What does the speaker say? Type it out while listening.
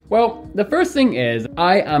Well, the first thing is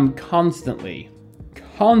I am constantly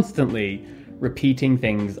repeating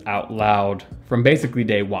things out loud from basically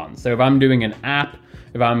day one. So if I'm doing an app,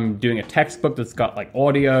 if I'm doing a textbook that's got like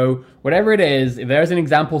audio, whatever it is, if there's an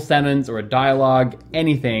example sentence or a dialogue,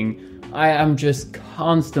 anything, I am just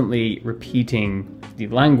constantly repeating the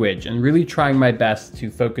language and really trying my best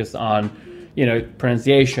to focus on,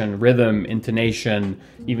 pronunciation, rhythm, intonation,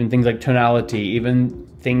 even things like tonality, even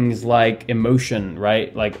things like emotion,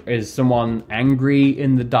 right? Like, is someone angry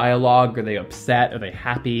in the dialogue? Are they upset? Are they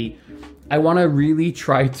happy? I want to really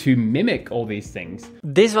try to mimic all these things.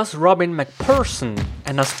 This was Robin McPherson,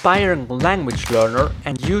 an aspiring language learner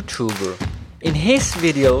and YouTuber. In his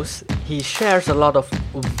videos, he shares a lot of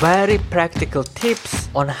very practical tips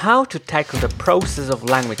on how to tackle the process of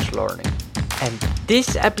language learning. And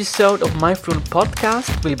this episode of My Fluent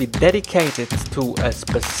Podcast will be dedicated to a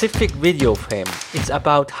specific video of him. It's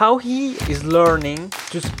about how he is learning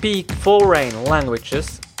to speak foreign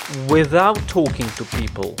languages without talking to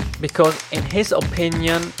people, because in his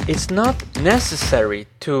opinion it's not necessary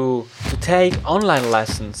to take online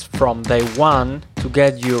lessons from day one to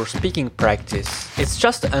get your speaking practice. It's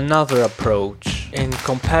just another approach in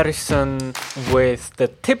comparison with the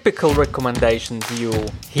typical recommendations you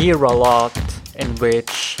hear a lot, in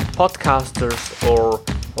which podcasters or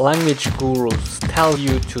language gurus tell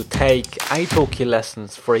you to take italki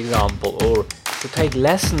lessons, for example, or to take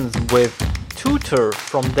lessons with tutor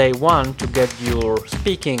from day one to get your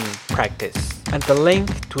speaking practice. And the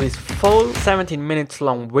link to his full 17 minutes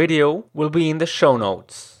long video will be in the show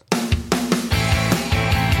notes.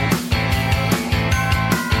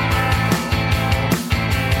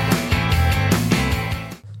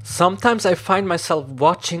 Sometimes I find myself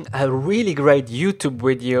watching a really great YouTube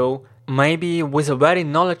video, maybe with a very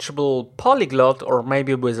knowledgeable polyglot or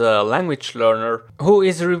maybe with a language learner who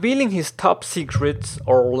is revealing his top secrets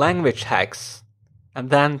or language hacks.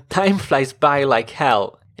 And then time flies by like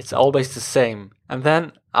hell. It's always the same. And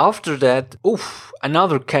then after that,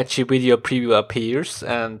 another catchy video preview appears,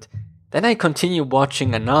 and then I continue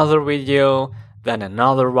watching another video, then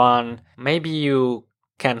another one. Maybe you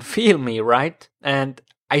can feel me, right? And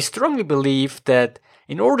I strongly believe that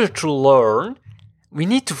in order to learn, we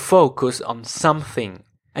need to focus on something.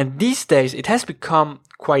 And these days it has become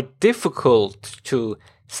quite difficult to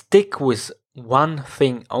stick with one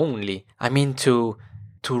thing only. I mean to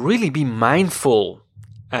really be mindful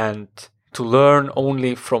and to learn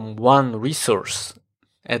only from one resource.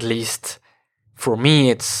 At least for me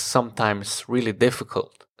it's sometimes really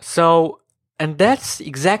difficult. And that's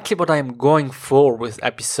exactly what I'm going for with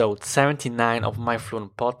episode 79 of My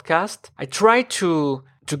Fluent Podcast. I try to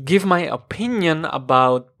give my opinion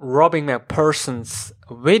about Robin McPherson's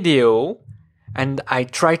video, and I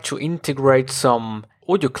try to integrate some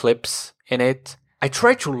audio clips in it. I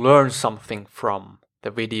try to learn something from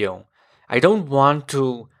the video. I don't want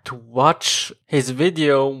to watch his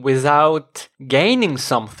video without gaining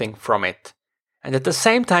something from it. And at the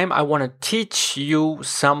same time, I want to teach you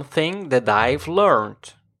something that I've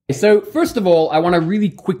learned. So first of all, I want to really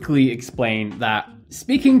quickly explain that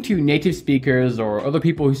speaking to native speakers or other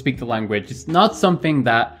people who speak the language is not something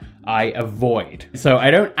that I avoid. So I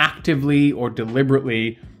don't actively or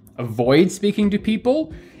deliberately avoid speaking to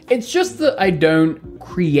people. It's just that I don't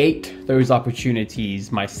create those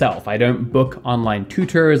opportunities myself. I don't book online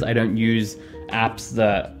tutors. I don't use apps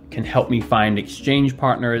that can help me find exchange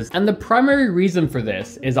partners. And the primary reason for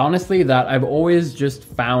this is honestly that I've always just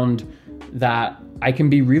found that I can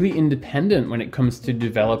be really independent when it comes to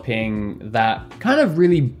developing that kind of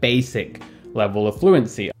really basic level of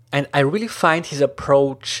fluency. And I really find his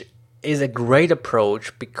approach is a great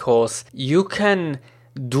approach because you can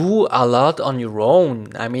do a lot on your own.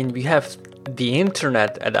 I mean, we have the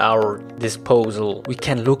internet at our disposal. We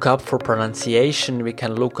can look up for pronunciation, we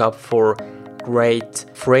can look up for great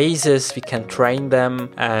phrases, we can train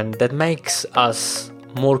them, and that makes us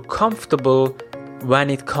more comfortable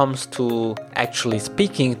when it comes to actually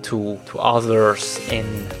speaking to others in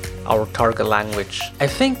our target language. I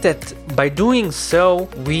think that by doing so,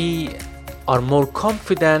 we are more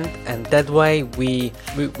confident, and that way we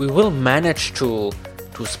will manage to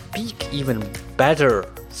speak even better.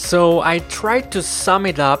 So I tried to sum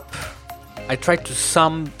it up. I tried to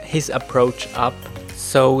sum his approach up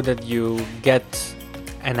so that you get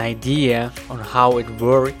an idea on how it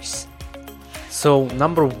works. So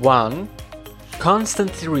number one,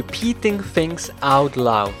 constantly repeating things out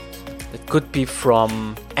loud. It could be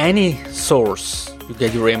from any source you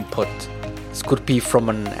get your input. This could be from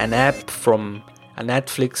an app, from a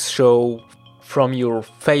Netflix show, from your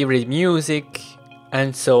favorite music,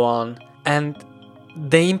 and so on. And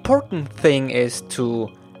the important thing is to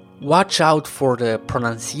watch out for the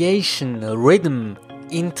pronunciation, rhythm,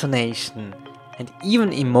 intonation, and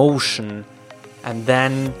even emotion. And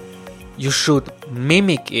then you should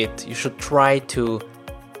mimic it. You should try to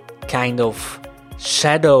kind of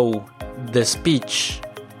shadow the speech,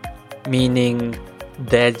 meaning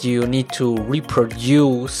that you need to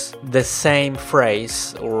reproduce the same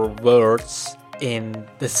phrase or words in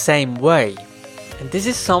the same way. And this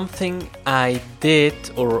is something I did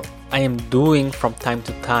or I am doing from time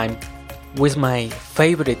to time with my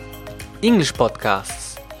favorite English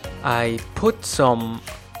podcasts. I put some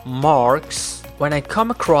marks when I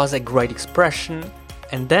come across a great expression,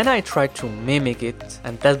 and then I try to mimic it,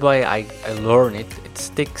 and that way I learn it. It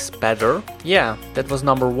sticks better. Yeah, that was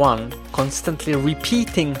number 1, constantly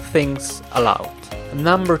repeating things aloud.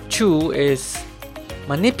 Number 2 is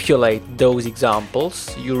manipulate those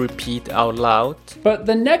examples you repeat out loud. But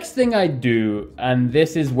the next thing I do, and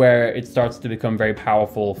this is where it starts to become very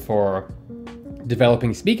powerful for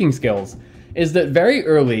developing speaking skills, is that very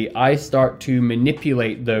early I start to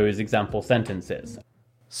manipulate those example sentences.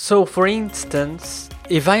 So for instance,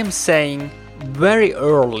 if I am saying very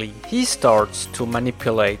early, he starts to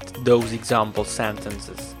manipulate those example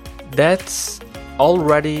sentences. That's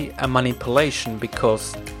already a manipulation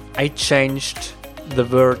because I changed the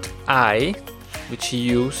word I, which he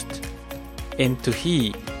used, into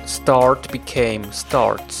he. Start became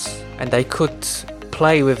starts. And I could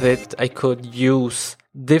play with it. I could use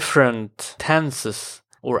different tenses,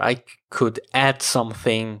 or I could add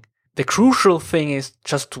something. The crucial thing is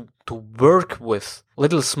just to work with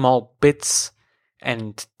little small bits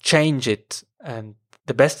and change it. And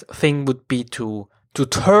the best thing would be to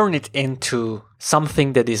turn it into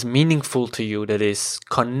something that is meaningful to you, that is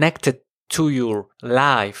connected to your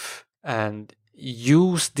life, and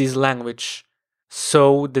use this language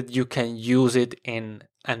so that you can use it in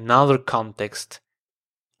another context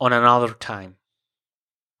on another time.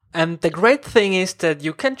 And the great thing is that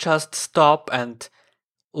you can just stop and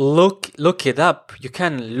look it up. You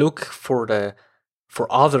can look for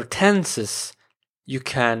other tenses. You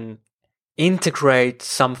can integrate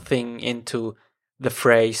something into the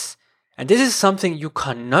phrase. And this is something you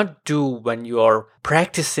cannot do when you are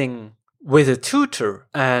practicing with a tutor.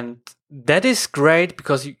 And that is great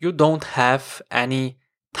because you don't have any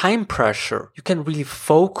time pressure. You can really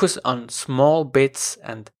focus on small bits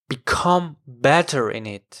and become better in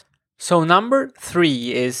it. So number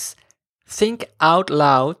 3 is think out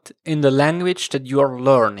loud in the language that you are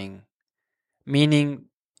learning. Meaning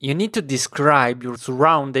you need to describe your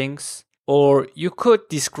surroundings, or you could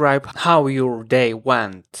describe how your day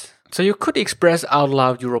went. So you could express out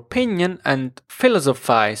loud your opinion and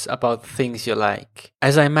philosophize about things you like.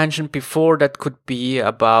 As I mentioned before, that could be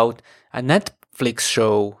about a Netflix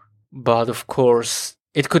show, but of course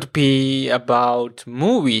it could be about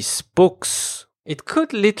movies, books. It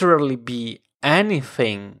could literally be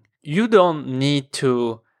anything. You don't need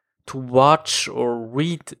to watch or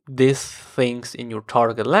read these things in your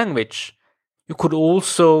target language. You could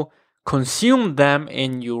also consume them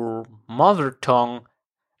in your mother tongue,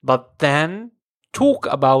 but then talk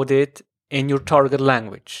about it in your target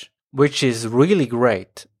language, which is really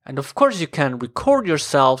great. And of course you can record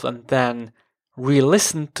yourself and then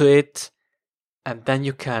re-listen to it, and then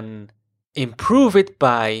you can improve it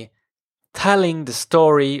by telling the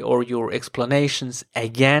story or your explanations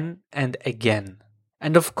again and again.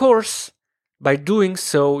 And of course, by doing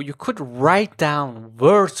so, you could write down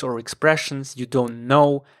words or expressions you don't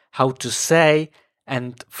know how to say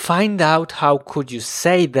and find out how could you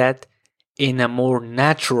say that in a more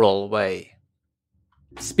natural way.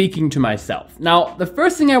 Speaking to myself. Now, the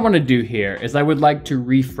first thing I want to do here is I would like to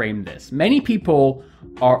reframe this. Many people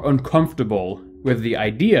are uncomfortable with the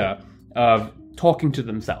idea of talking to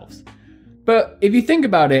themselves. But if you think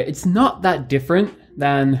about it, it's not that different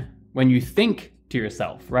than when you think to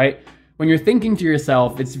yourself, right? When you're thinking to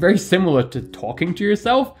yourself, it's very similar to talking to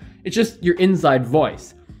yourself. It's just your inside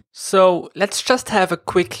voice. So let's just have a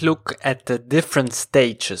quick look at the different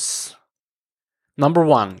stages. Number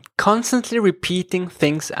 1, constantly repeating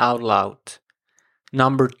things out loud.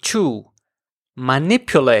 Number 2,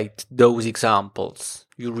 manipulate those examples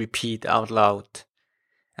you repeat out loud.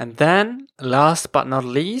 And then, last but not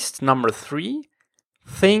least, number 3,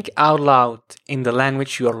 think out loud in the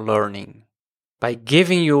language you are learning by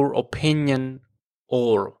giving your opinion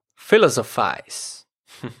or philosophize.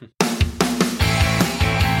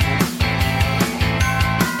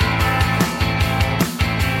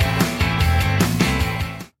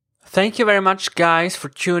 Thank you very much, guys, for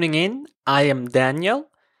tuning in. I am Daniel.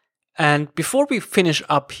 And before we finish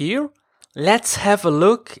up here, let's have a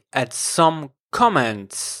look at some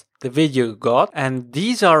comments the video you got, and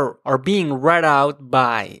these are being read out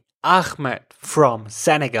by Ahmed from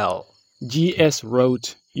Senegal. GS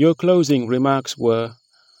wrote, "Your closing remarks were,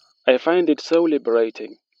 I find it so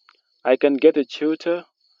liberating. I can get a tutor,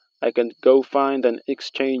 I can go find an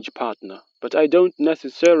exchange partner, but I don't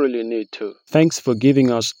necessarily need to. Thanks for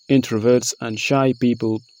giving us introverts and shy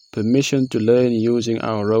people permission to learn using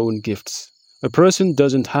our own gifts. A person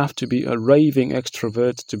doesn't have to be a raving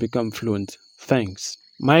extrovert to become fluent. Thanks."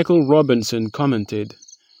 Michael Robinson commented,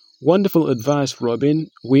 "Wonderful advice,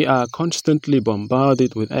 Robin. We are constantly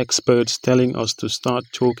bombarded with experts telling us to start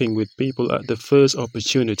talking with people at the first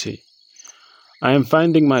opportunity. I am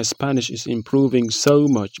finding my Spanish is improving so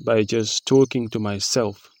much by just talking to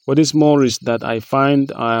myself. What is more is that I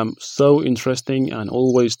find I am so interesting and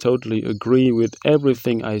always totally agree with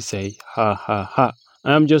everything I say. Ha ha ha.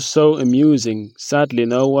 I am just so amusing. Sadly,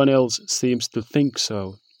 no one else seems to think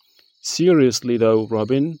so. Seriously though,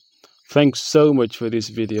 Robin, thanks so much for this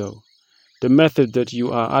video. The method that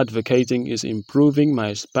you are advocating is improving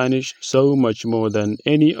my Spanish so much more than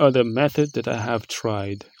any other method that I have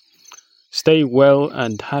tried. Stay well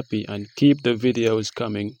and happy and keep the videos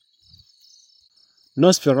coming."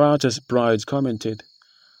 Nosferatu's Bride commented,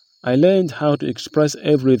 "I learned how to express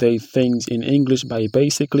everyday things in English by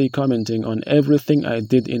basically commenting on everything I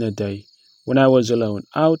did in a day, when I was alone,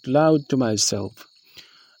 out loud to myself.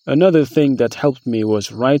 Another thing that helped me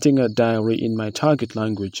was writing a diary in my target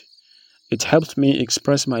language. It helped me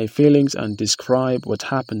express my feelings and describe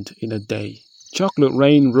what happened in a day." Chocolate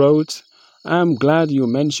Rain wrote, "I'm glad you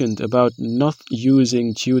mentioned about not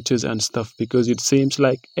using tutors and stuff because it seems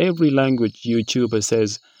like every language YouTuber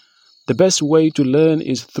says, the best way to learn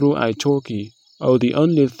is through italki. Oh, the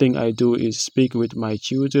only thing I do is speak with my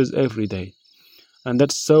tutors every day. And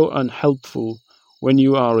that's so unhelpful when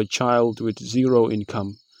you are a child with zero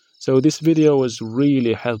income. So this video was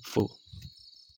really helpful.